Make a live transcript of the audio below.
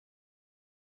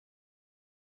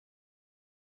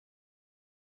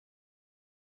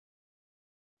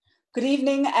Good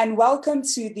evening and welcome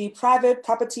to the Private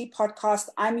Property Podcast.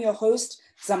 I'm your host,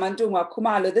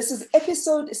 Zamantungwa. This is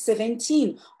episode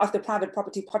 17 of the Private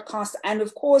Property Podcast, and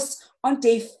of course, on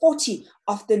day 40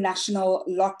 of the national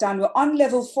lockdown. We're on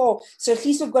level 4, so at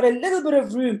least we've got a little bit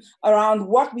of room around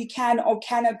what we can or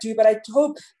cannot do, but I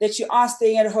hope that you are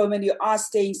staying at home and you are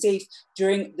staying safe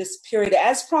during this period.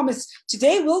 As promised,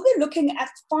 today we'll be looking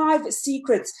at 5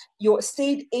 secrets your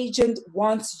estate agent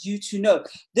wants you to know.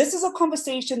 This is a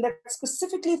conversation that's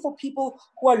specifically for people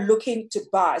who are looking to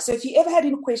buy. So if you ever had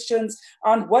any questions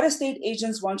on what estate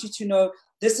agents want you to know,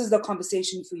 this is the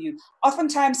conversation for you.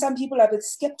 Oftentimes, some people are a bit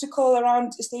skeptical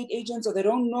around estate agents, or they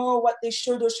don't know what they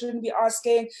should or shouldn't be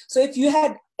asking. So if you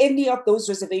had any of those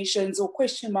reservations or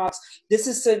question marks, this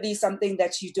is certainly something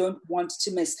that you don't want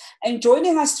to miss. And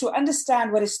joining us to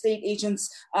understand what estate agents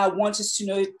want us to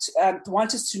know,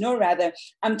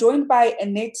 I'm joined by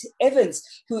Annette Evans,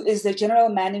 who is the General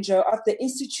Manager of the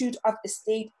Institute of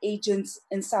Estate Agents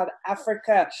in South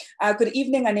Africa. Good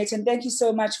evening, Annette, and thank you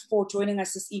so much for joining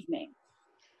us this evening.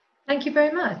 Thank you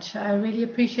very much. I really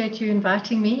appreciate you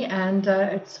inviting me, and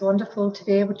it's wonderful to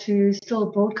be able to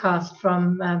still broadcast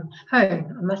from home,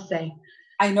 I must say.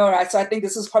 I know, right? So I think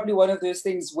this is probably one of those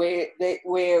things where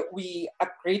we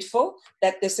are grateful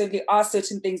that there certainly are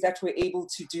certain things that we're able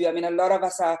to do. I mean, a lot of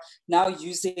us are now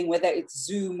using, whether it's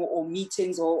Zoom or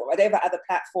meetings or whatever other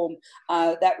platform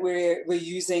that we're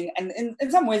using. And in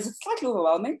some ways, it's slightly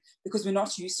overwhelming because we're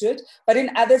not used to it. But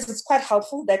in others, it's quite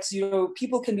helpful that,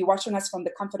 people can be watching us from the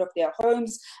comfort of their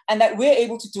homes, and that we're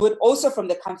able to do it also from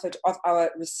the comfort of our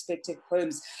respective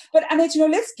homes. But Annette,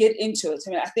 let's get into it.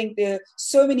 I mean, I think there are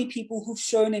so many people who've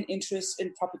shown an interest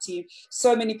in property,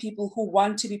 so many people who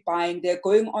want to be buying. They're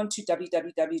going on to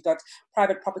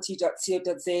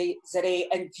www.privateproperty.co.za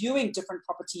and viewing different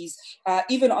properties,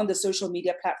 even on the social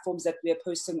media platforms that we are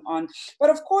posting on. But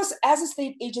of course, as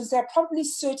estate agents, there are probably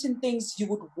certain things you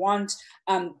would want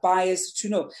buyers to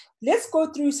know. Let's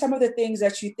go through some of the things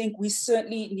that you think we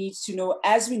certainly need to know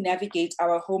as we navigate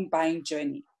our home buying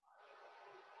journey.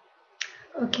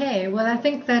 Okay, well, I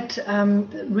think that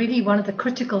really one of the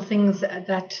critical things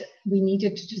that we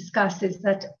needed to discuss is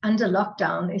that under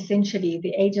lockdown, essentially,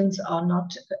 the agents are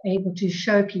not able to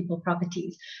show people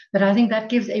properties. But I think that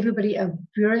gives everybody a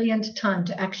brilliant time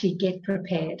to actually get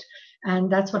prepared.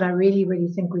 And that's what I really,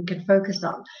 really think we could focus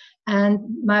on.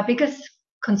 And my biggest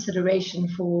consideration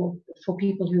for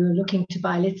people who are looking to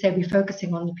buy, let's say we're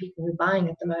focusing on the people who are buying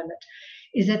at the moment,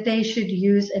 is that they should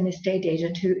use an estate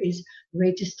agent who is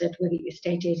registered with the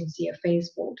Estate Agency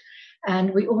Affairs Board.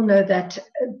 And we all know that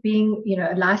being,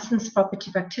 a licensed property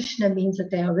practitioner means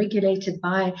that they are regulated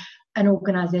by an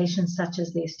organization such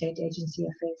as the Estate Agency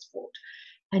Affairs Board,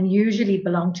 and usually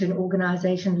belong to an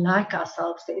organization like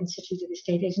ourselves, the Institute of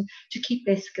Estate Agents, to keep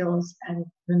their skills and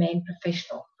remain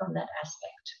professional from that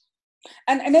aspect.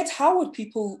 And Annette, how would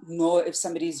people know if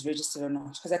somebody is registered or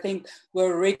not? Because I think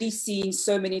we're already seeing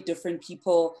so many different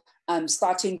people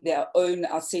starting their own,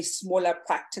 I'll say, smaller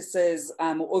practices,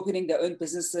 or opening their own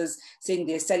businesses, saying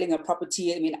they're selling a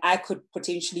property. I mean, I could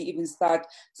potentially even start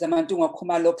Zamantungwa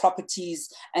properties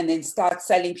and then start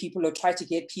selling people or try to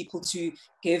get people to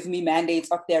give me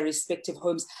mandates of their respective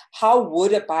homes. How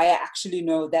would a buyer actually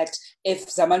know that if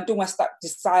Zamantungwa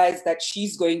decides that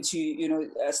she's going to,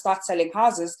 start selling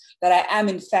houses, that I am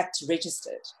in fact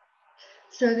registered?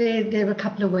 So there are a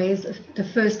couple of ways. The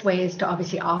first way is to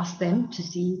obviously ask them to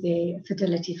see their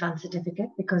Fidelity Fund certificate,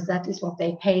 because that is what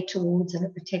they pay towards, and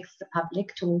it protects the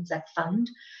public towards that fund.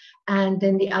 And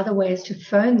then the other way is to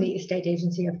phone the Estate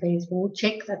Agency Affairs Board,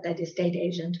 check that estate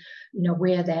agent,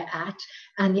 where they're at.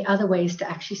 And the other way is to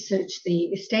actually search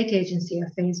the Estate Agency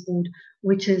Affairs Board,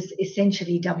 which is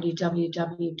essentially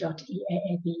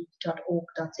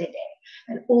www.eaab.org.za.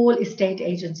 And all estate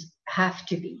agents have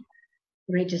to be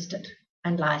registered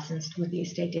and licensed with the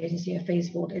Estate Agency Affairs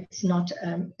Board. It's not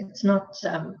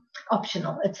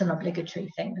optional. It's an obligatory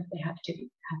thing that they have to do.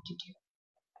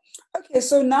 Okay,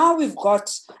 so now we've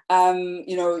got,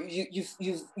 you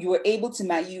were able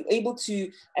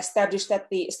to establish that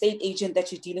the estate agent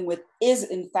that you're dealing with is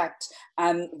in fact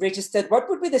registered. What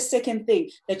would be the second thing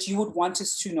that you would want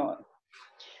us to know?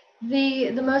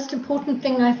 The most important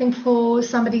thing, I think, for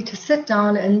somebody to sit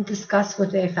down and discuss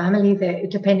with their family,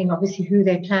 depending obviously who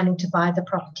they're planning to buy the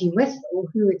property with or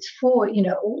who it's for,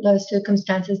 all those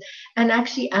circumstances, and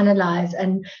actually analyze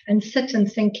and sit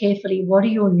and think carefully, what are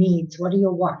your needs? What are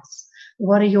your wants?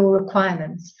 What are your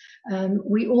requirements?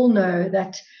 We all know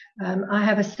that I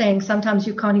have a saying, sometimes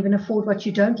you can't even afford what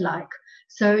you don't like.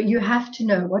 So you have to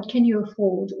know, what can you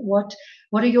afford? What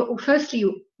are your, firstly,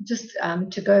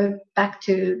 to go back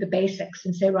to the basics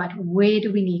and say, right, where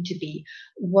do we need to be?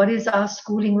 What is our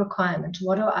schooling requirement?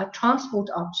 What are our transport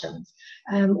options?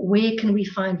 Where can we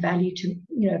find value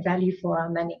for our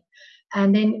money?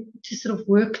 And then to sort of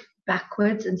work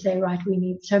backwards and say, right, we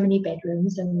need so many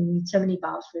bedrooms and we need so many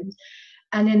bathrooms.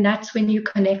 And then that's when you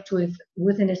connect with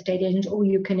an estate agent, or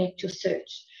you connect your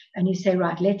search and you say,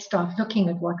 right, let's start looking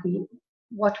at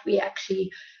what we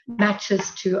actually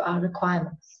matches to our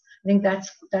requirements. I think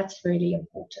that's really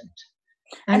important.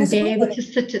 And be able to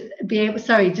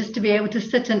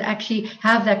sit and actually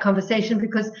have that conversation,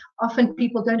 because often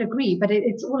people don't agree, but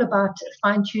it's all about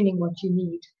fine tuning what you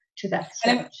need to that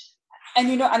search. And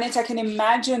Annette, I can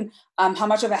imagine how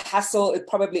much of a hassle it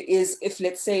probably is if,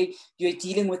 let's say, you're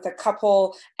dealing with a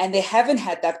couple and they haven't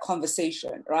had that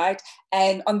conversation, right?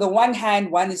 And on the one hand,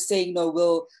 one is saying, no,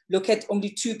 we'll look at only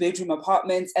 2-bedroom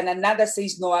apartments. And another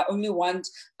says, no, I only want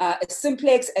a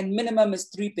simplex and minimum is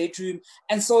 3-bedroom.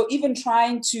 And so even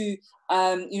trying to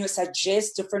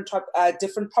suggest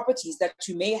different properties that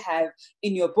you may have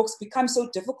in your books becomes so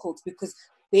difficult, because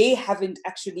they haven't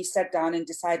actually sat down and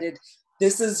decided,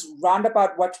 this is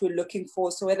roundabout what we're looking for.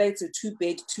 So whether it's a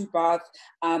 2-bed, 2-bath,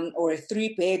 or a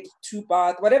 3-bed,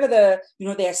 2-bath, whatever their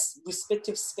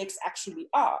respective specs actually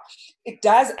are, it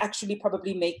does actually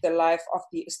probably make the life of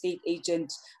the estate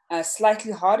agent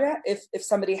slightly harder if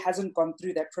somebody hasn't gone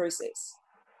through that process.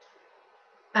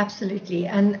 Absolutely.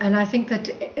 And I think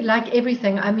that, like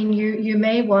everything, I mean, you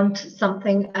may want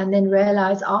something and then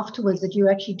realize afterwards that you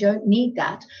actually don't need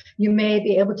that. You may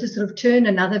be able to sort of turn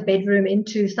another bedroom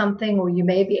into something, or you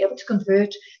may be able to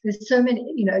convert. There's so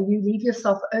many, you leave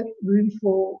yourself room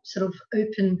for sort of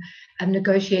open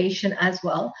negotiation as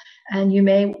well. And you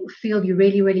may feel you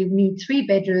really, really need 3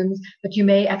 bedrooms, but you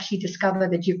may actually discover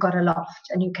that you've got a loft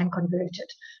and you can convert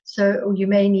it. So you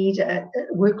may need a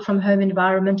work from home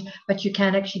environment, but you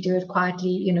can actually do it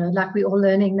quietly, like we're all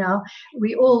learning now.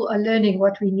 We all are learning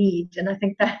what we need. And I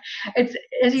think that it's,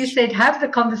 as you said, have the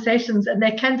conversations, and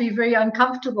they can be very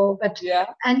uncomfortable, but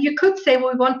and you could say,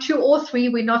 well, we want 2 or 3,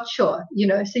 we're not sure,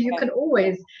 so you can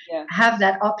always have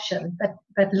that option,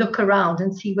 but look around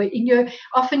and see where,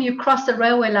 often you cross a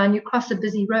railway line, you cross a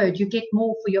busy road, you get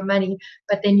more for your money,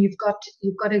 but then you've got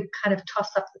to kind of toss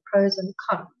up the pros and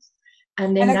cons.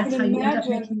 And then that's how you end up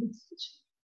making the decision.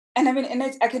 And I mean,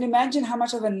 I can imagine how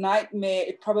much of a nightmare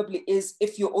it probably is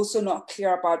if you're also not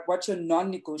clear about what your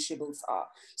non-negotiables are.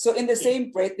 So in the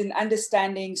same breath, in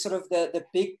understanding sort of the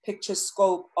big picture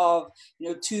scope of,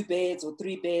 2 beds or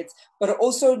 3 beds, but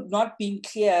also not being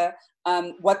clear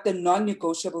what the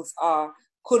non-negotiables are,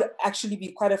 could actually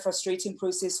be quite a frustrating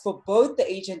process for both the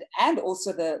agent and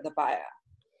also the buyer.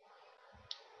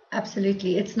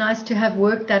 Absolutely. It's nice to have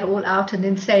worked that all out and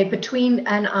then say between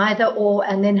an either or,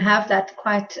 and then have that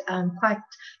quite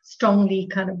strongly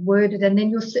kind of worded. And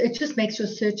then it just makes your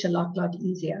search a lot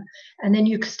easier. And then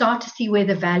you start to see where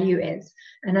the value is.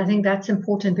 And I think that's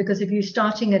important, because if you're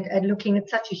starting at looking at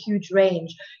such a huge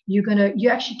range, you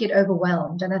actually get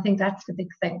overwhelmed. And I think that's the big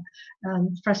thing.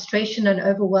 Frustration and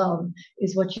overwhelm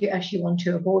is what you actually want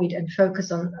to avoid, and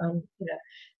focus on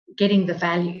getting the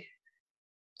value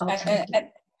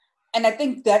ultimately. And I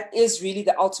think that is really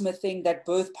the ultimate thing that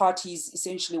both parties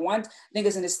essentially want. I think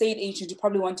as an estate agent, you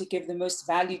probably want to give the most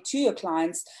value to your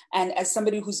clients. And as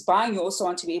somebody who's buying, you also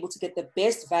want to be able to get the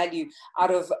best value out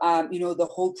of, the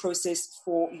whole process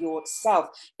for yourself.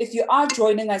 If you are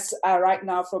joining us right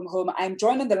now from home, I'm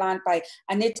joined on the line by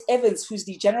Annette Evans, who's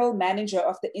the General Manager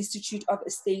of the Institute of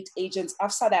Estate Agents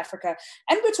of South Africa.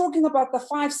 And we're talking about the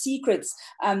 5 secrets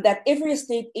that every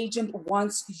estate agent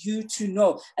wants you to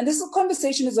know. And this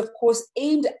conversation is, of course,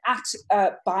 aimed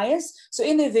at buyers. So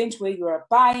in the event where you are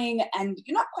buying and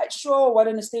you're not quite sure what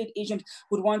an estate agent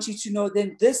would want you to know,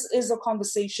 then this is a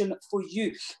conversation for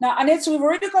you. Now, Annette, so we've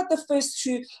already got the first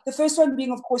 2. The first one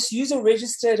being, of course, user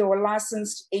registered or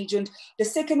licensed agent. The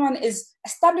second one is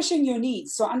establishing your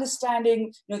needs. So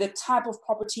understanding, the type of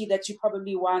property that you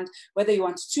probably want, whether you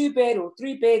want 2-bed or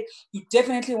 3-bed, you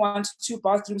definitely want 2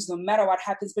 bathrooms no matter what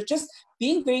happens, but just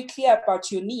being very clear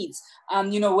about your needs.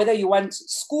 Whether you want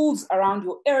schools around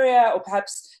your area, or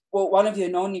perhaps one of your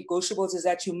non-negotiables is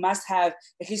that you must have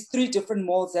at least 3 different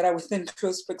malls that are within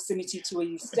close proximity to where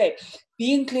you stay.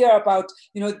 Being clear about,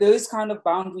 those kind of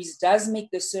boundaries does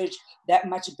make the search that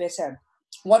much better.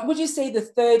 What would you say the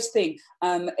third thing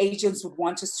agents would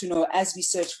want us to know as we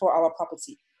search for our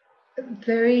property?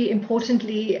 Very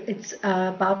importantly, it's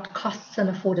about costs and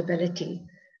affordability.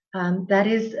 That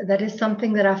is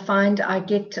something that I find I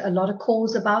get a lot of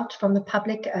calls about from the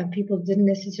public. People didn't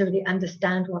necessarily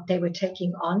understand what they were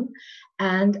taking on.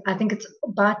 And I think it's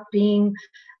about being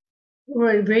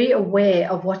we're very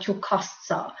aware of what your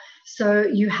costs are. So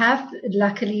you have,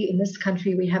 luckily in this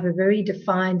country, we have a very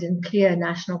defined and clear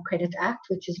National Credit Act,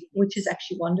 which is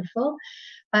actually wonderful.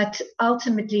 But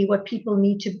ultimately, what people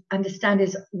need to understand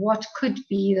is what could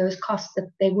be those costs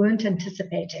that they weren't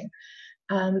anticipating.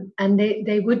 And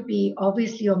they would be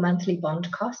obviously your monthly bond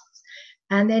costs.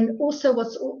 And then also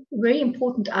what's very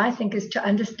important, I think, is to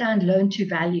understand loan to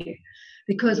value.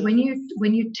 Because when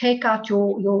you take out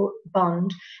your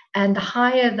bond, and the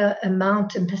higher the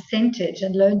amount and percentage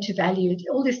and loan to value,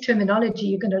 all this terminology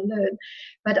you're going to learn,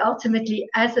 but ultimately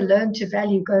as the loan to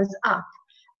value goes up,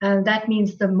 that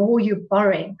means the more you're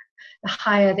borrowing, the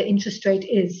higher the interest rate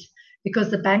is,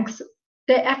 because the banks,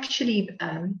 they actually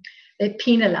they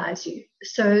penalize you.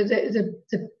 So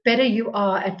the better you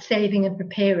are at saving and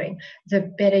preparing,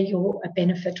 the better your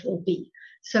benefit will be.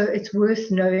 So it's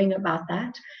worth knowing about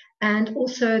that. And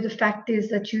also the fact is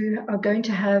that you are going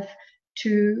to have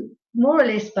to more or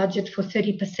less budget for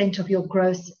 30% of your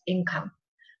gross income.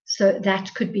 So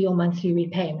that could be your monthly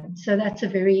repayment. So that's a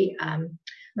very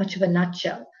much of a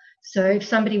nutshell. So if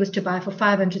somebody was to buy for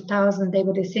 500,000, they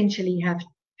would essentially have to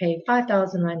pay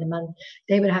 5,000 rand a month.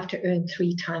 They would have to earn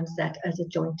 3 times that as a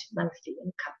joint monthly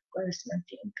income, gross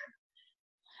monthly income.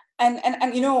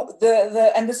 And you know,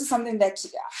 and this is something that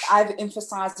I've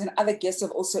emphasized, and other guests have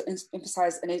also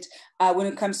emphasized in it when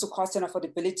it comes to cost and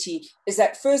affordability, is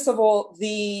that first of all,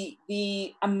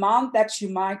 the amount that you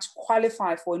might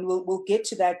qualify for, and we'll get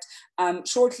to that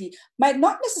shortly, might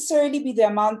not necessarily be the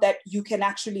amount that you can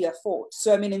actually afford.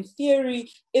 So I mean, in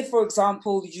theory, if for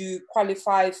example you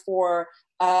qualify for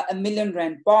a R1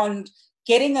 million bond,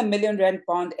 getting a R1 million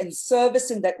bond and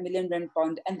servicing that R1 million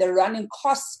bond and the running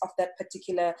costs of that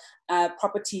particular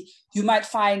property, you might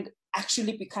find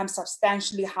actually become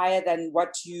substantially higher than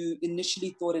what you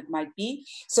initially thought it might be.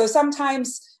 So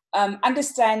sometimes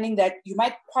understanding that you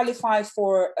might qualify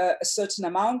for a certain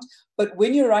amount, but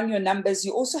when you run your numbers,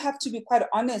 you also have to be quite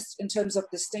honest in terms of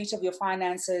the state of your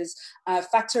finances,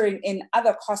 factoring in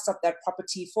other costs of that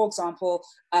property. For example,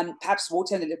 perhaps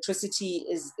water and electricity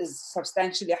is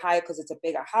substantially higher because it's a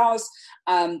bigger house.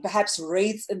 Perhaps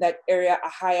rates in that area are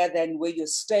higher than where you're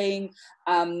staying.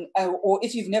 Or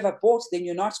if you've never bought, then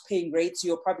you're not paying rates.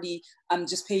 You're probably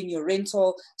just paying your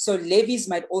rental. So levies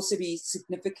might also be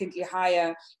significantly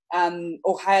higher.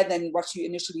 Or higher than what you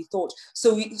initially thought.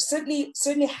 So we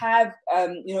certainly have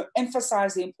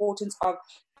emphasized the importance of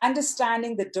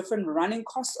understanding the different running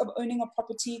costs of owning a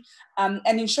property,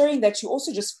 and ensuring that you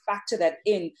also just factor that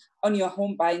in on your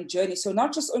home buying journey. So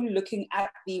not just only looking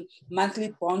at the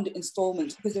monthly bond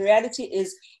installments, because the reality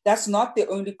is that's not the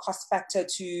only cost factor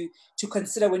to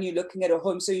consider when you're looking at a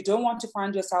home. So you don't want to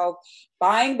find yourself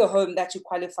buying the home that you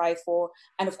qualify for,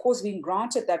 and of course being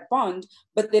granted that bond,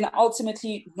 but then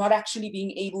ultimately not actually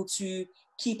being able to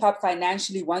keep up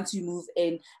financially once you move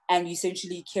in and you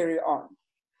essentially carry on.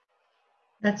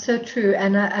 That's so true.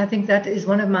 And I think that is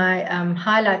one of my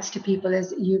highlights to people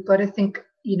is you've got to think,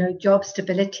 job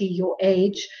stability, your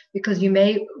age, because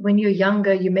when you're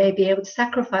younger, you may be able to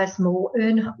sacrifice more,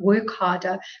 work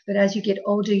harder, but as you get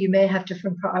older, you may have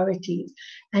different priorities,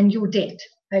 and your debt,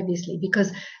 obviously,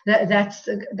 because that's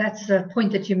the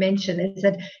point that you mentioned, is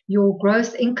that your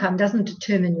gross income doesn't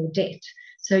determine your debt.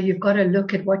 So you've got to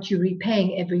look at what you're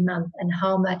repaying every month and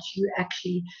how much you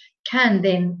actually can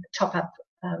then top up,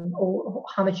 or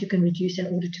how much you can reduce in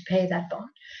order to pay that bond.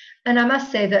 And I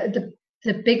must say that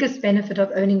the biggest benefit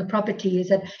of owning a property is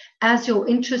that as your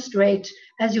interest rate,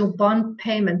 as your bond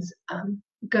payments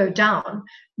go down,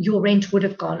 your rent would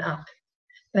have gone up.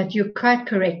 But you're quite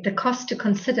correct. The costs to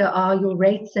consider are your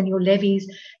rates and your levies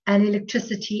and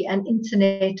electricity and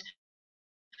internet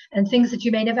and things that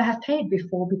you may never have paid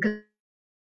before, because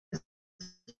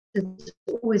it's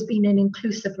always been an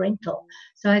inclusive rental.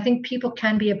 So I think people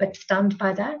can be a bit stunned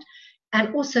by that,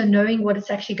 and also knowing what it's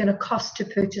actually going to cost to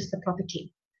purchase the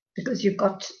property, because you've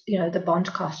got the bond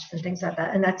costs and things like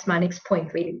that. And that's my next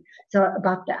point, really. So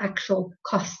about the actual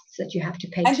costs that you have to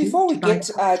pay. And before we get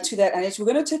to that, Annette, we're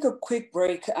going to take a quick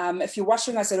break. If you're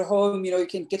watching us at home, you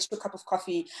can get your cup of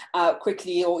coffee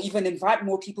quickly, or even invite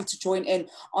more people to join in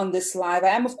on this live. I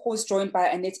am, of course, joined by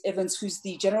Annette Evans, who's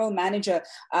the General Manager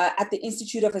at the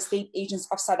Institute of Estate Agents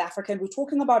of South Africa. And we're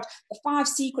talking about the 5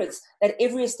 secrets that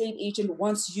every estate agent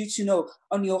wants you to know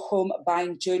on your home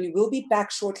buying journey. We'll be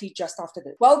back shortly just after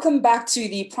this. Well, Welcome back to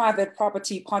the Private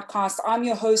Property Podcast. I'm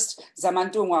your host,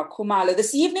 Zamantungwa.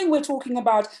 This evening, we're talking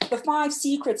about the 5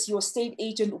 secrets your estate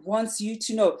agent wants you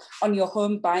to know on your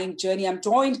home buying journey. I'm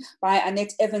joined by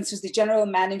Annette Evans, who's the General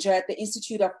Manager at the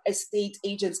Institute of Estate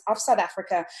Agents of South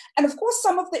Africa. And of course,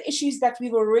 some of the issues that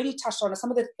we've already touched on are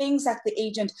some of the things that the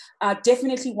agent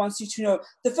definitely wants you to know.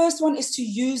 The first one is to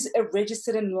use a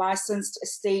registered and licensed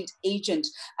estate agent.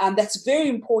 That's very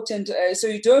important. So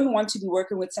you don't want to be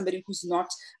working with somebody who's not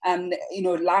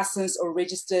licensed or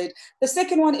registered. The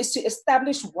second one is to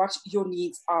establish what your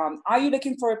needs are. Are you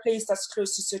looking for a place that's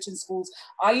close to certain schools?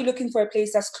 Are you looking for a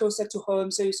place that's closer to home?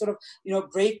 So you sort of,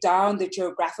 break down the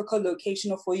geographical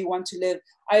location of where you want to live.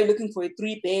 Are you looking for a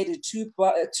 3-bed, a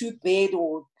 2-bed,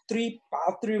 or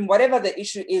 3-bathroom, whatever the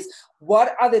issue is?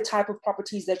 What are the type of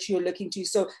properties that you're looking to?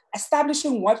 So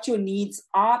establishing what your needs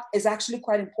are is actually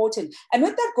quite important. And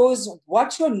with that goes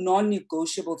what your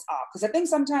non-negotiables are. Because I think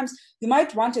sometimes you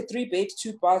might want a 3-bed,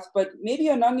 2-bath, but maybe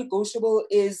your non-negotiable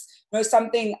is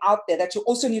something out there that you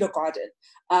also need a garden.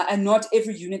 And not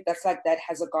every unit that's like that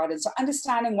has a garden. So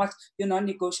understanding what your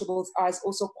non-negotiables are is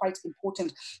also quite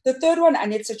important. The third one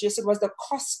Annette suggested was the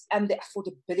cost and the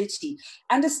affordability.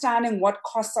 Understanding what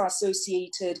costs are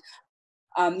associated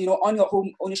on your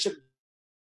home ownership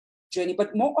journey,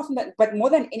 but more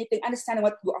than anything, understanding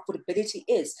what your affordability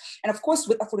is. And of course,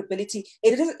 with affordability,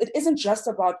 it isn't just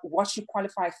about what you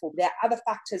qualify for. There are other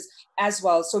factors as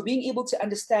well. So being able to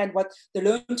understand what the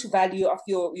loan to value of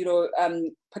your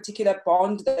particular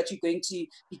bond that you're going to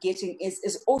be getting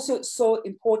is also so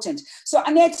important. So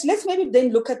Annette, let's maybe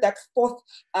then look at that fourth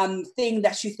thing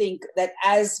that you think that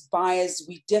as buyers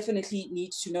we definitely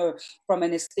need to know from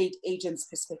an estate agent's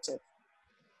perspective.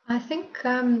 I think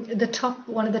one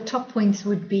of the top points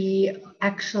would be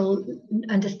actual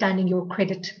understanding your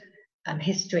credit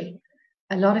history.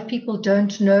 A lot of people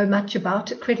don't know much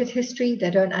about credit history.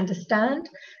 They don't understand.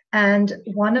 And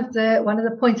one of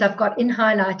the points I've got in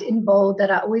highlight in bold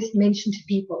that I always mention to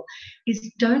people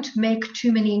is don't make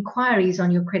too many inquiries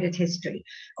on your credit history.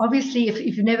 Obviously, if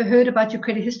you've never heard about your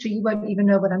credit history, you won't even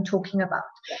know what I'm talking about.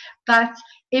 But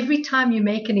every time you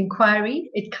make an inquiry,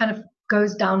 it kind of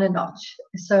goes down a notch.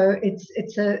 So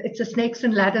it's a snakes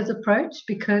and ladders approach,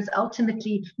 because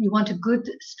ultimately you want a good,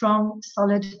 strong,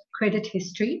 solid credit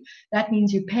history. That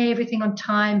means you pay everything on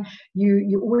time.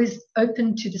 You're always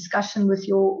open to discussion with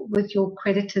your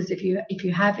creditors if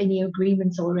you have any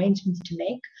agreements or arrangements to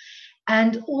make.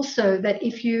 And also that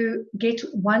if you get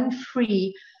one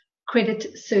free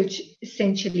credit search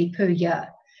essentially per year,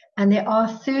 and there are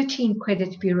 13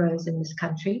 credit bureaus in this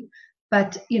country,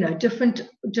 but different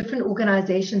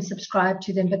organizations subscribe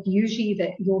to them, but usually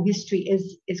your history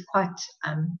is quite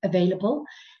available,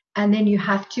 and then you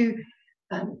have to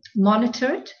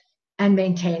monitor it and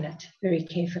maintain it very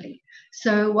carefully.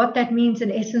 So what that means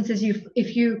in essence is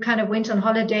if you kind of went on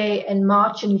holiday in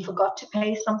March and you forgot to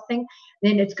pay something,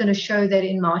 then it's going to show that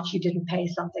in March you didn't pay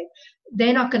something.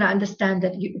 They're not going to understand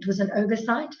that it was an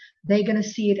oversight. They're going to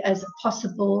see it as a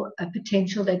possible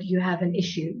potential that you have an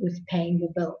issue with paying your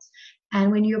bills. And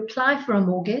when you apply for a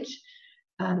mortgage,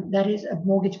 that is a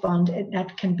mortgage bond,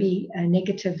 that can be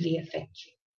negatively affect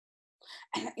you.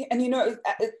 And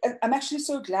I'm actually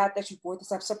so glad that you brought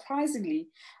this up. Surprisingly,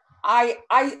 I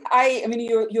mean,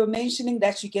 you're mentioning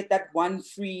that you get that one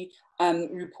free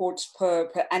report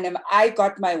per annum. I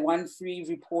got my one free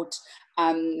report,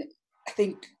 I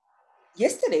think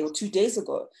yesterday or 2 days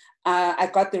ago. I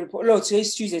got the report. No,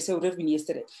 today's Tuesday, so it would have been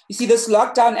yesterday. You see, this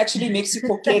lockdown actually makes you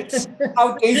forget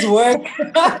how days work.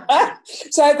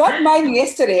 So I got mine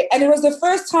yesterday, and it was the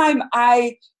first time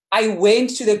I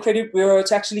went to the credit bureau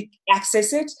to actually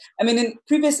access it. I mean, in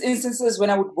previous instances, when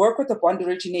I would work with a bond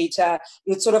originator, it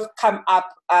would sort of come up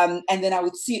and then I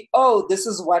would see, oh, this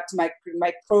is what my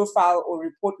profile or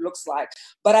report looks like.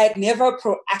 But I'd never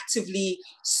proactively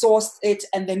sourced it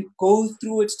and then go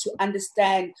through it to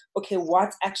understand, okay,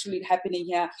 what's actually happening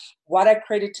here? What are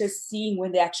creditors seeing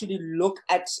when they actually look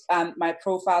at my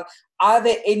profile? Are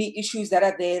there any issues that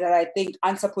are there that I think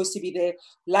aren't supposed to be there?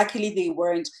 Luckily, they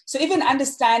weren't. So even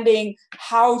understanding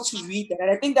how to read that, and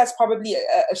I think that's probably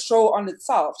a show on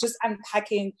itself, just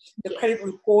unpacking the credit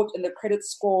report and the credit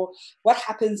score. What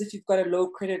happens if you've got a low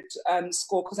credit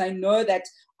score? Because I know that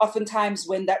oftentimes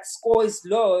when that score is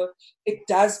low, it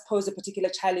does pose a particular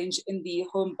challenge in the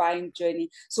home buying journey.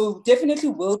 So definitely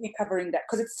we'll be covering that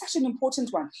because it's such an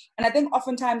important one. And I think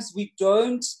oftentimes we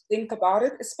don't think about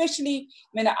it, especially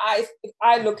when if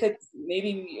I look at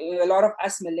maybe a lot of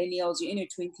us millennials, you're in your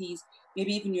 20s,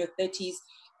 maybe even your 30s,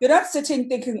 you're not sitting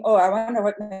thinking, oh, I wonder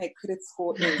what my credit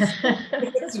score is.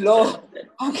 If it's low,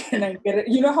 how can I get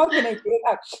it? How can I get it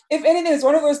up? If anything, it's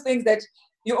one of those things that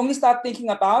you only start thinking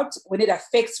about when it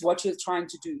affects what you're trying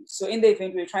to do. So in the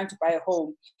event where you're trying to buy a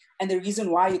home, and the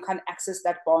reason why you can't access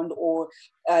that bond, or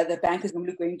the bank is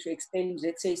normally going to extend,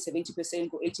 let's say 70%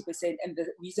 or 80%, and the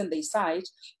reason they cite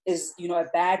is, a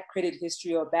bad credit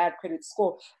history or a bad credit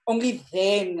score, only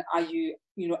then are you,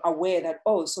 aware that,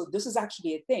 oh, so this is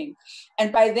actually a thing.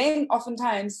 And by then,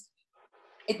 oftentimes,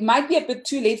 it might be a bit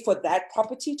too late for that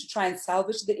property to try and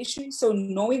salvage the issue. So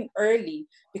knowing early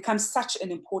becomes such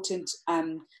an important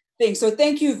thing. So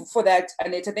thank you for that,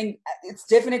 Annette. I think it's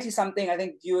definitely something I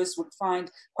think viewers would find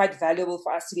quite valuable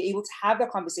for us to be able to have the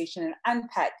conversation and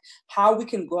unpack how we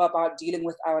can go about dealing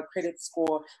with our credit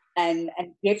score and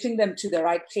getting them to the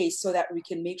right place so that we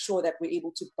can make sure that we're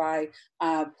able to buy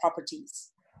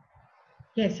properties.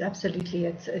 Yes, absolutely.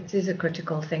 It is a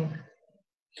critical thing.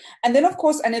 And then, of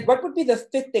course, Annette, what would be the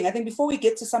fifth thing? I think before we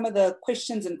get to some of the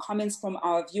questions and comments from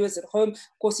our viewers at home,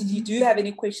 of course, if you do have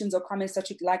any questions or comments that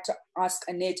you'd like to ask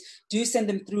Annette, do send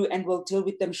them through and we'll deal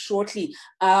with them shortly.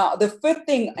 The fifth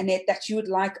thing, Annette, that you would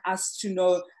like us to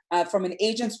know from an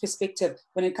agent's perspective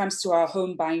when it comes to our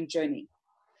home buying journey.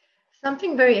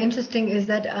 Something very interesting is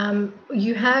that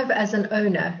you have, as an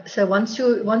owner, so once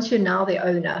you're now the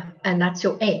owner, and that's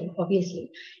your aim,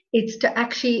 obviously, it's to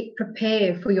actually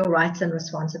prepare for your rights and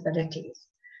responsibilities,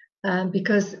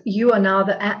 because you are now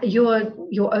you're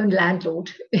your own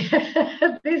landlord.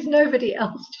 There's nobody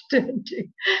else to turn to.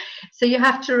 So you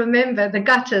have to remember the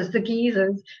gutters, the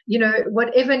geysers,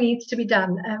 whatever needs to be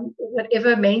done,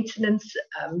 whatever maintenance,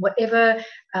 whatever.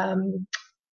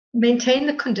 Maintain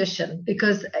the condition,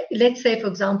 because let's say, for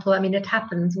example, it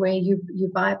happens where you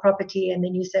buy a property and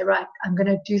then you say, right, I'm going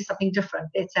to do something different.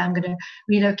 Let's say I'm going to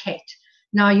relocate.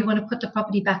 Now you want to put the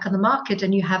property back on the market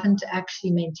and you haven't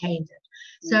actually maintained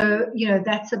it. So,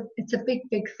 it's a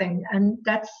big thing. And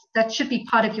that should be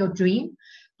part of your dream,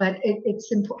 but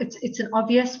it's an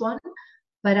obvious one.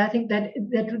 But I think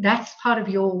that's part of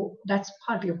your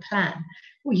plan.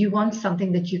 You want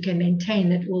something that you can maintain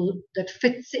that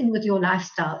fits in with your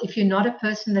lifestyle. If you're not a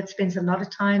person that spends a lot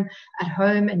of time at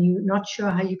home and you're not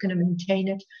sure how you're going to maintain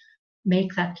it,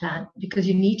 make that plan, because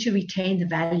you need to retain the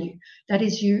value. That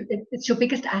is it's your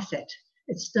biggest asset.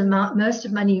 It's the most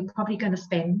of money you're probably going to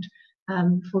spend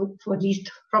for at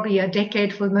least probably a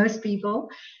decade for most people,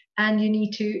 and you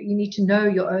need to know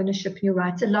your ownership and your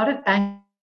rights. A lot of banks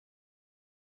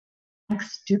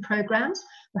do programs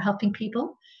for helping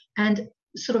people, and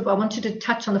I wanted to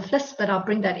touch on the FLIS, but I'll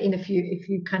bring that in if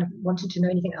you kind of wanted to know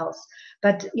anything else.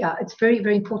 But yeah, it's very,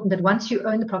 very important that once you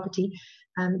own the property,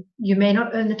 you may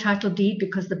not own the title deed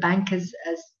because the bank has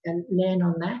leaned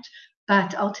on that,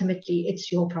 but ultimately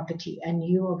it's your property, and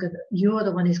you're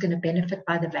the one who's going to benefit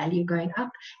by the value going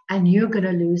up, and you're going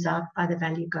to lose out by the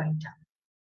value going down.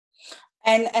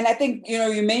 And I think,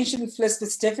 you mentioned FLIS,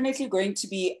 it's definitely going to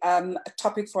be a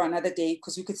topic for another day,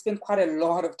 because we could spend quite a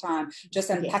lot of time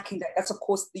just unpacking that. That's, of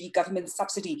course, the government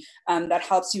subsidy that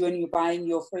helps you when you're buying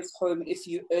your first home if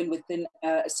you earn within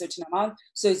a certain amount.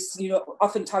 So it's,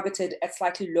 often targeted at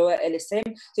slightly lower LSM.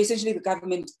 So essentially the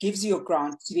government gives you a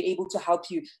grant to be able to help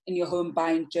you in your home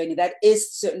buying journey. That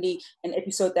is certainly an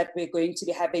episode that we're going to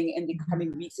be having in the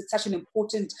coming weeks. It's such an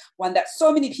important one that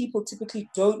so many people typically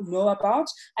don't know about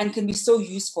and can be so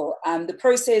useful. The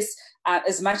process,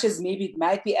 as much as maybe it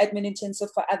might be admin intensive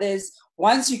for others,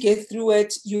 once you get through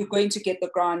it, you're going to get the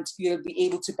grant. You'll be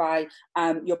able to buy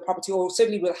your property, or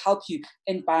certainly will help you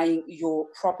in buying your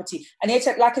property. And yet,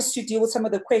 I'd like us to deal with some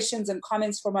of the questions and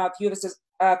comments from our viewers at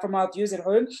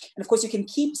home. And of course, you can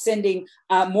keep sending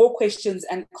more questions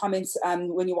and comments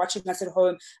when you're watching us at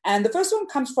home. And the first one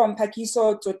comes from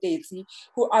Pakiso Totezi,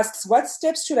 who asks, what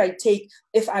steps should I take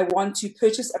if I want to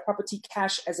purchase a property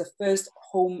cash as a first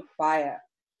home buyer?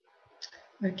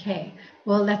 Okay,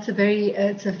 well, that's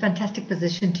it's a fantastic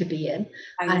position to be in.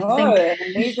 I know, an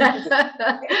amazing position.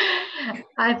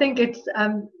 I think it's,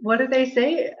 what do they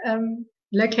say?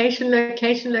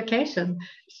 Location.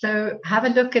 So have a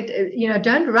look at,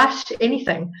 don't rush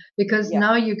anything, because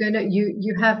now you're going to,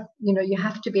 you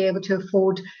have to be able to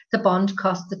afford the bond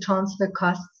cost, the transfer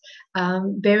costs,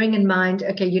 bearing in mind,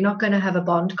 okay, you're not going to have a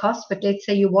bond cost, but let's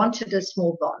say you wanted a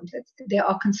small bond. There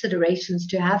are considerations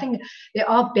to there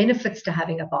are benefits to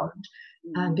having a bond,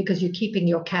 because you're keeping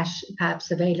your cash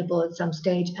perhaps available at some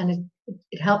stage, and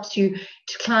it helps you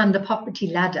to climb the property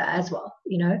ladder as well,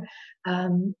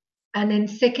 and then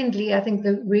secondly, I think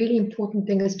the really important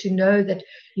thing is to know that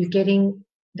you're getting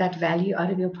that value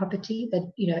out of your property,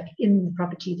 that, in the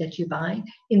property that you're buying,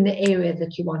 in the area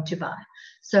that you want to buy.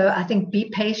 So I think be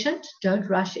patient, don't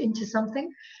rush into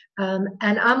something.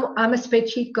 And I'm a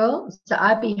spreadsheet girl, so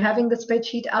I'd be having the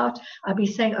spreadsheet out. I'd be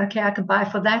saying, okay, I can buy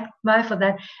for that,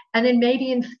 and then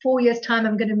maybe in 4 years' time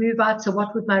I'm going to move out. So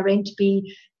what would my rent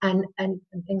be, and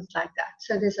things like that.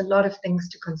 So there's a lot of things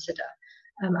to consider.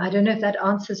 I don't know if that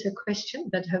answers her question,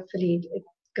 but hopefully it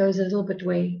goes a little bit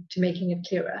way to making it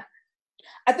clearer.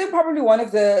 I think probably one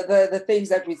of the things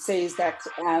that we'd say is that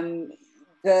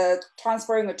the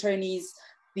transferring attorneys,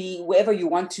 wherever you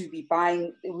want to be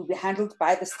buying, it will be handled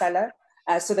by the seller.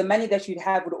 So the money that you'd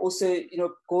have would also,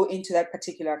 go into that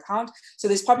particular account. So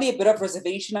there's probably a bit of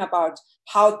reservation about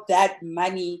how that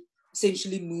money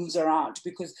essentially moves around,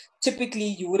 because typically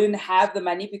you wouldn't have the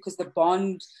money because the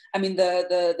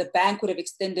bank would have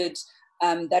extended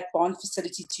that bond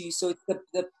facility to you. So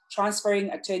the transferring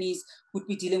attorneys would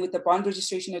be dealing with the bond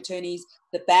registration attorneys.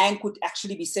 The bank would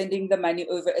actually be sending the money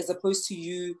over, as opposed to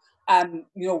you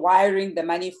wiring the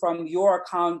money from your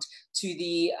account to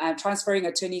the transferring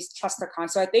attorney's trust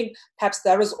account. So I think perhaps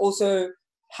that was also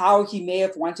how he may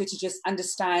have wanted to just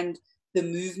understand the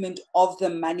movement of the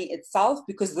money itself,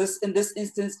 because in this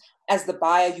instance, as the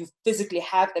buyer, you physically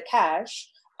have the cash,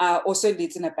 or certainly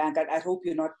it's in a bank. I hope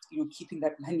you're not keeping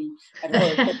that money at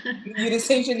home.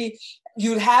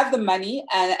 You'd have the money,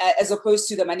 and as opposed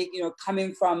to the money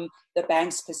coming from the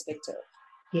bank's perspective.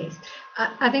 Yes,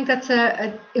 I think that's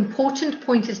an important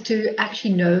point, is to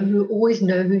actually always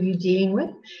know who you're dealing with.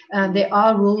 There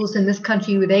are rules in this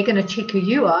country where they're going to check who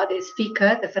you are. There's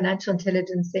FICA, the Financial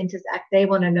Intelligence Centres Act. They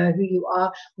want to know who you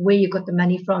are, where you got the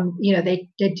money from. They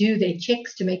do their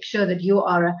checks to make sure that you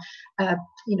are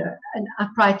an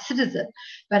upright citizen.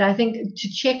 But I think to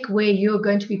check where you're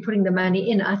going to be putting the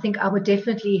money in, I think I would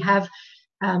definitely have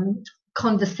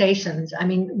conversations. I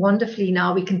mean, wonderfully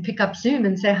now we can pick up Zoom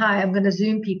and say, hi, I'm going to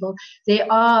Zoom people. There's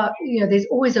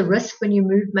always a risk when you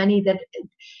move money that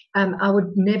I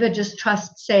would never just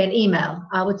trust, say, an email.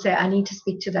 I would say, I need to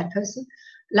speak to that person,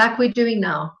 like we're doing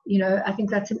now. I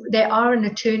think they are an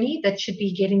attorney that should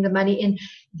be getting the money in.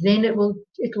 Then it will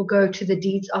go to the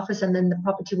deeds office, and then the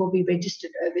property will be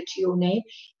registered over to your name.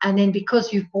 And then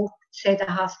because you've bought, say, the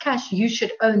house cash, you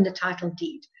should own the title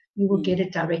deed. You will get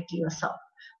it directly yourself,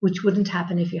 which wouldn't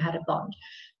happen if you had a bond.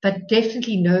 But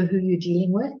definitely know who you're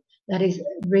dealing with. That is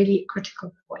really a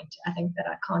critical point, I think, that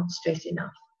I can't stress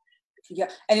enough. Yeah,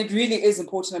 and it really is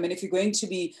important. I mean, if you're going to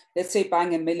be, let's say, buying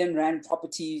R1 million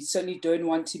property, you certainly don't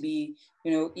want to be,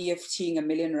 EFTing R1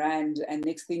 million, and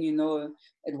next thing you know,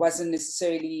 it wasn't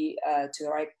necessarily to the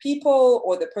right people,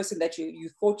 or the person that you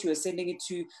thought you were sending it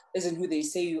to isn't who they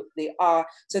say they are.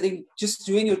 So then just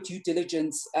doing your due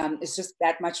diligence is just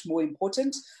that much more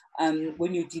important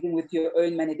when you're dealing with your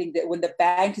own money. I think that when the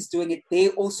bank is doing it, they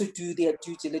also do their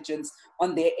due diligence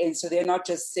on their end. So they're not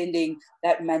just sending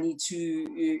that money to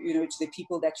to the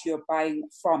people that you're buying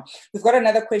from. We've got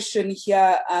another question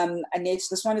here, Annette.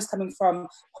 This one is coming from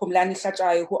Khumlani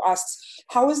Hlachai, who asks,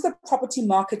 how is the property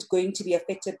market going to be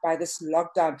affected by this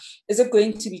lockdown? Is it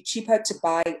going to be cheaper to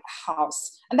buy a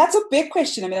house? And that's a big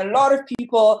question. I mean, a lot of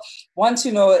people want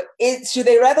to know, should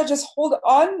they rather just hold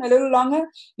on a little longer,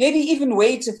 maybe even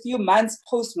wait a few months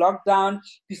post-lockdown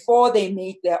before they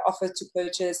make their offer to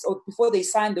purchase, or before they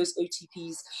sign those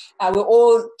OTPs? We're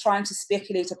all trying to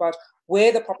speculate about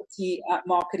where the property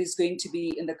market is going to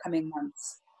be in the coming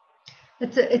months.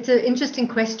 It's an interesting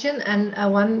question, and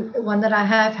one that I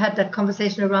have had that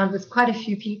conversation around with quite a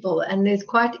few people, and there's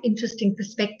quite interesting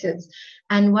perspectives.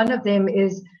 And one of them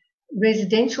is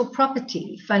residential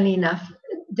property. Funnily enough,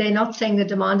 they're not saying the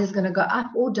demand is going to go up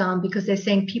or down, because they're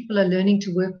saying people are learning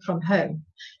to work from home.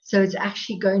 So it's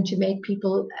actually going to make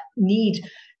people need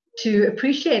to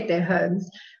appreciate their homes.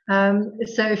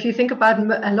 So if you think about,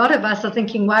 a lot of us are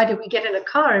thinking, why do we get in a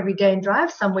car every day and drive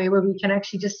somewhere where we can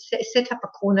actually just set up a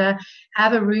corner,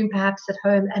 have a room perhaps at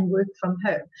home, and work from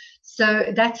home?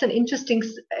 So that's an interesting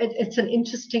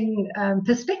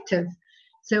perspective.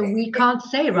 So we can't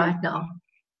say right now.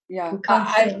 Yeah,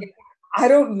 I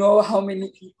don't know how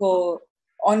many people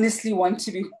honestly want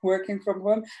to be working from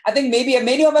home. I think maybe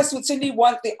many of us would certainly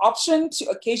want the option to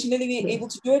occasionally be able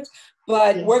to do it,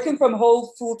 but working from home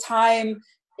full time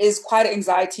is quite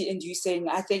anxiety inducing.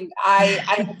 I think I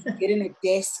had to get in a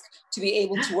desk to be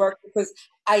able to work, because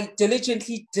I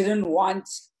diligently didn't want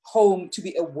home to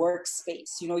be a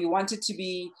workspace. You want it to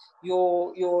be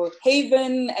your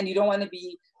haven, and you don't want to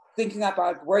be thinking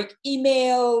about work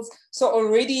emails. So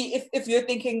already, if you're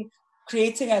thinking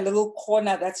creating a little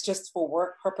corner that's just for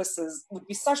work purposes would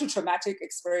be such a traumatic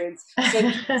experience.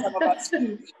 So some of us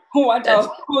who want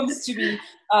our homes to be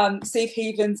safe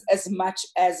havens as much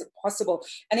as possible.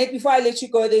 And yet, before I let you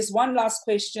go, there's one last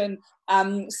question,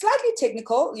 slightly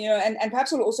technical, and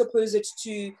perhaps we'll also pose it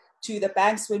to to the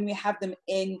banks when we have them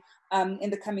in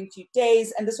the coming few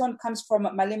days. And this one comes from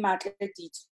Malimatle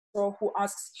Dito, who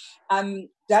asks,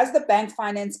 does the bank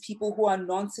finance people who are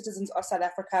non-citizens of South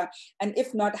Africa? And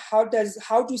if not, how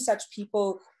do such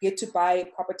people get to buy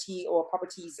property or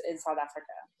properties in South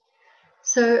Africa?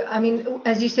 So, I mean,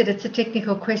 as you said, it's a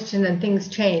technical question and things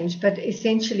change. But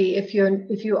essentially, if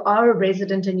you are a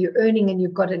resident and you're earning and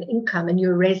you've got an income and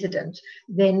you're a resident,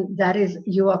 then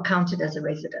you are counted as a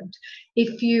resident.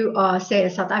 If you are, say,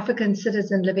 a South African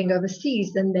citizen living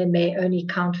overseas, then they may only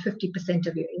count 50%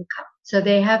 of your income. So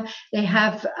they have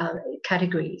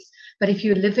categories. But if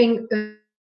you're living,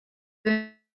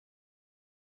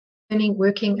 earning,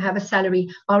 working, have a salary,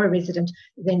 are a resident,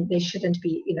 then they shouldn't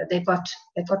be. They've got.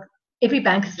 Every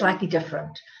bank is slightly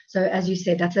different. So as you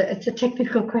said, it's a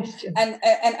technical question. And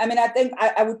I mean, I think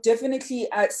I would definitely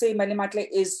say, Malimatle,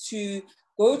 is to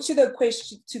go to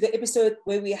the episode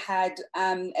where we had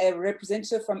a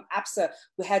representative from ABSA.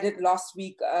 We had it last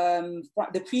week,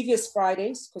 the previous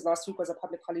Fridays, because last week was a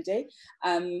public holiday,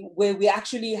 where we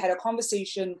actually had a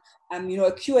conversation,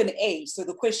 a Q&A. So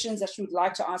the questions that you would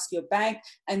like to ask your bank.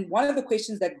 And one of the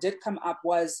questions that did come up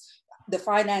was the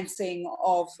financing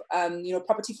of,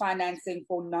 property financing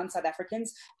for non-South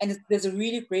Africans. And there's a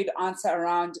really great answer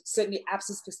around certainly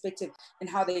ABSA's perspective in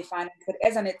how they finance. But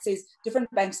as Annette says, different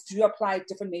banks do apply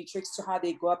different matrix to how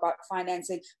they go about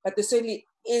financing, but there certainly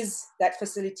is that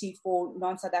facility for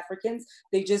non-South Africans.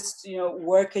 They just,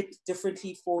 work it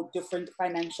differently for different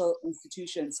financial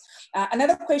institutions.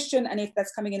 Another question, and if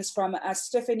that's coming in, is from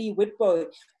Stephanie Whitboy,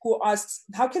 who asks,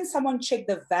 how can someone check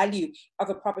the value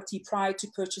of a property prior to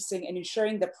purchasing and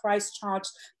ensuring the price charged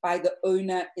by the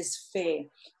owner is fair?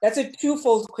 That's a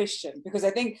twofold question, because I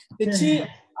think the two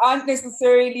aren't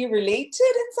necessarily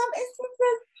related in some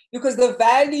instances. Because the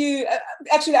value,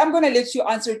 actually, I'm going to let you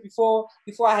answer it before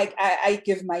I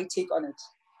give my take on it.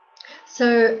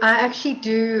 So I actually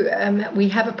do, we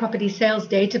have a property sales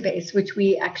database, which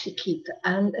we actually keep.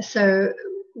 And so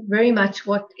very much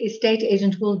what estate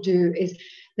agent will do is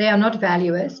they are not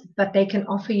valuers, but they can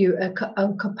offer you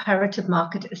a comparative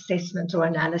market assessment or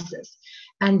analysis.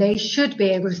 And they should be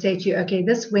able to say to you, okay,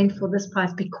 this went for this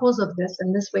price because of this,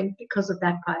 and this went because of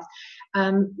that price.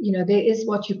 There is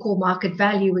what you call market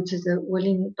value, which is a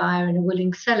willing buyer and a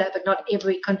willing seller, but not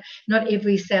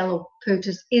every sale or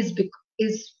purchase is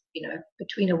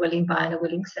between a willing buyer and a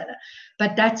willing seller.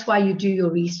 But that's why you do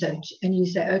your research and you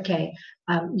say, okay,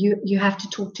 you have to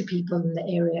talk to people in the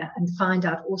area and find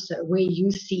out also where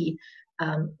you see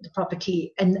the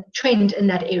property and trend in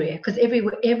that area, because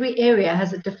every area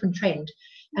has a different trend.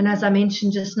 And as I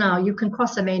mentioned just now, you can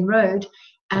cross a main road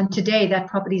and today that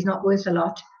property is not worth a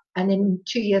lot, and in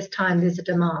 2 years' time there's a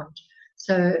demand.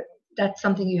 So that's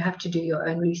something you have to do your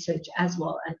own research as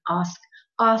well, and ask.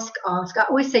 I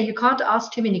always say you can't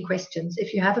ask too many questions.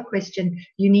 If you have a question,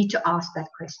 you need to ask that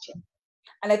question.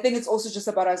 And I think it's also just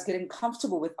about us getting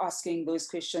comfortable with asking those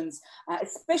questions,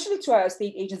 especially to our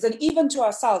estate agents and even to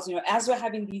ourselves. As we're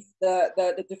having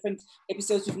the different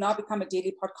episodes, we've now become a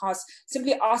daily podcast,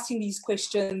 simply asking these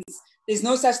questions. There's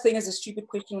no such thing as a stupid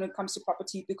question when it comes to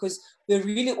property, because we're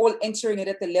really all entering it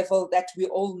at the level that we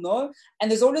all know. And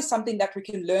there's always something that we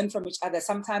can learn from each other.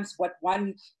 Sometimes what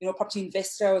one, property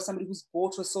investor or somebody who's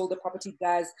bought or sold a property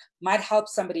does might help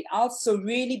somebody else. So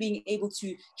really being able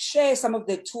to share some of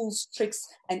the tools, tricks,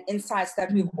 and insights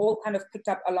that we've all kind of picked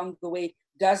up along the way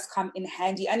does come in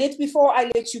handy. Annette, before I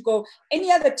let you go,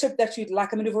 any other tip that you'd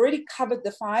like? I mean, we've already covered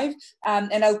the 5,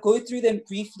 and I'll go through them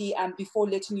briefly before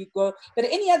letting you go. But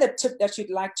any other tip that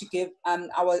you'd like to give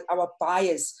our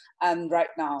buyers right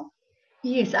now?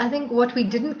 Yes, I think what we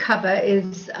didn't cover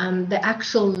is the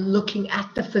actual looking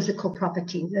at the physical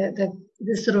property,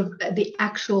 the sort of the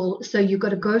actual. So you've got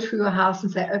to go through a house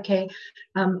and say, okay,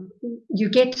 you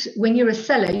get, when you're a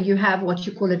seller, you have what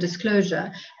you call a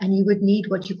disclosure, and you would need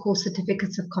what you call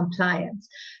certificates of compliance.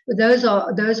 But those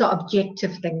are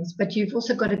objective things, but you've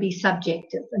also got to be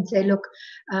subjective and say, look,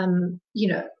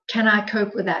 can I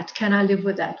cope with that? Can I live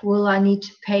with that? Will I need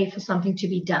to pay for something to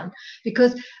be done?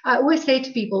 Because I always say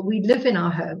to people, we live in our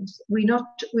homes. We're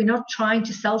not trying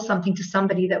to sell something to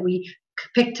somebody that we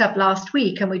picked up last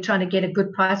week and we're trying to get a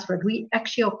good price for it. We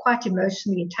actually are quite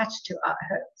emotionally attached to our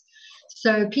homes.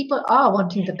 So people are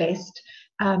wanting the best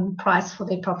price for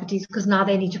their properties, because now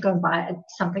they need to go and buy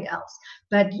something else.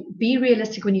 But be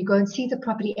realistic when you go and see the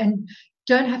property, and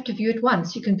don't have to view it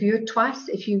once. You can view it twice.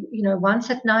 If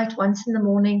once at night, once in the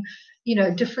morning,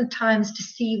 different times to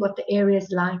see what the area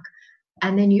is like.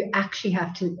 And then you actually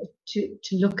have to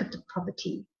look at the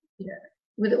property,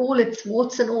 with all its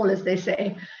warts and all, as they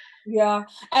say. Yeah,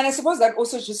 and I suppose that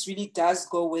also just really does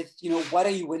go with, what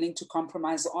are you willing to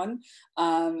compromise on?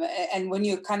 And when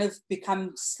you kind of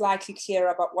become slightly clearer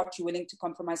about what you're willing to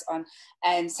compromise on,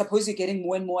 and suppose you're getting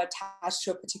more and more attached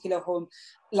to a particular home,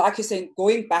 like you're saying,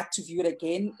 going back to view it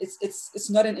again, it's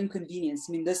not an inconvenience.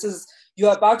 I mean,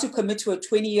 you're about to commit to a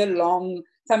 20-year long,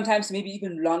 sometimes maybe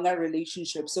even longer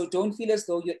relationship. So don't feel as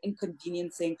though you're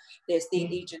inconveniencing the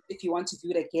estate agent if you want to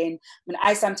view it again. I mean,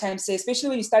 I sometimes say, especially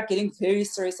when you start getting very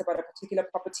serious about a particular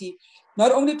property,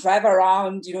 not only drive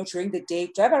around, during the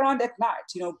day, drive around at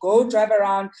night, go drive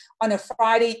around on a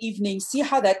Friday evening, see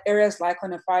how that area is like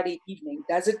on a Friday evening.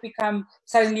 Does it become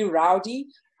suddenly rowdy?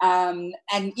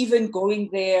 And even going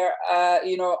there,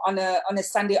 on a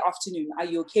Sunday afternoon, are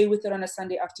you okay with it on a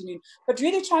Sunday afternoon? But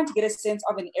really trying to get a sense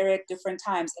of an area at different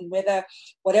times, and whether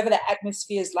whatever the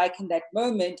atmosphere is like in that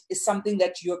moment is something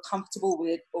that you're comfortable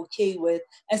with, okay with,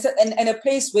 and a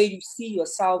place where you see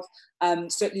yourself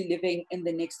certainly living in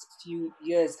the next few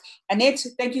years. Annette,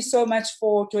 thank you so much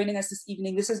for joining us this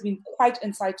evening. This has been quite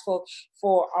insightful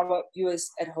for our viewers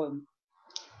at home.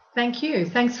 Thank you.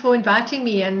 Thanks for inviting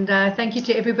me, and thank you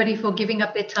to everybody for giving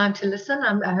up their time to listen.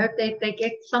 I hope they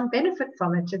get some benefit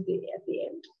from it at the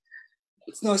end.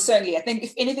 No, certainly. I think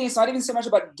if anything, it's not even so much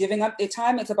about giving up their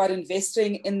time. It's about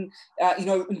investing in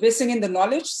the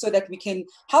knowledge so that we can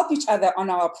help each other on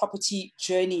our property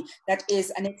journey. That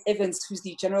is Annette Evans, who's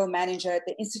the General Manager at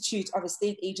the Institute of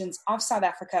Estate Agents of South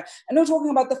Africa. And we're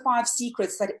talking about the 5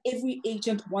 secrets that every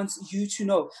agent wants you to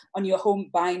know on your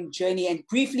home buying journey. And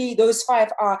briefly, those 5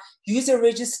 are: use a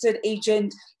registered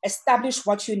agent, establish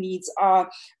what your needs are,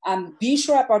 be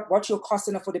sure about what your cost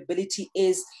and affordability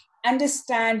is,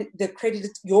 understand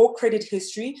your credit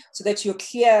history so that you're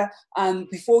clear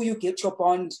before you get your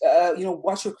bond,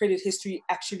 what your credit history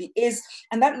actually is.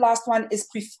 And that last one is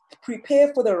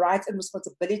prepare for the rights and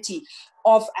responsibility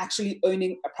of actually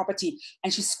owning a property.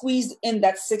 And she squeezed in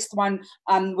that 6th one,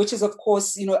 which is, of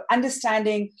course,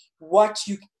 understanding what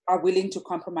you are willing to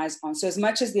compromise on. So as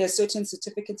much as there are certain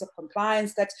certificates of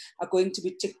compliance that are going to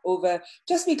be ticked over,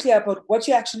 just be clear about what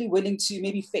you're actually willing to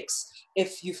maybe fix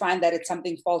if you find that it's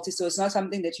something faulty. So it's not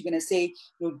something that you're going to say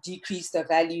decrease the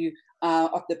value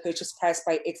of the purchase price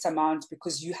by X amount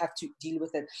because you have to deal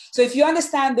with it. So if you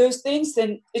understand those things,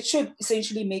 then it should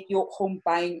essentially make your home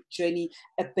buying journey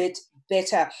a bit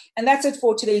better. And that's it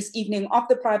for today's evening of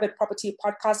the Private Property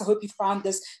Podcast. I hope you found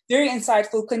this very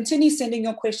insightful. Continue sending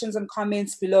your questions and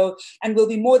comments below, and we'll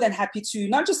be more than happy to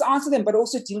not just answer them, but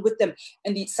also deal with them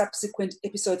in the subsequent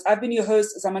episodes. I've been your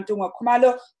host,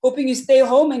 Zamantungwa, hoping you stay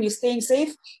home and you're staying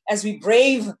safe as we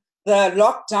brave the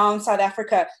lockdown South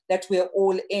Africa that we're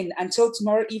all in. Until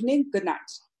tomorrow evening, good night.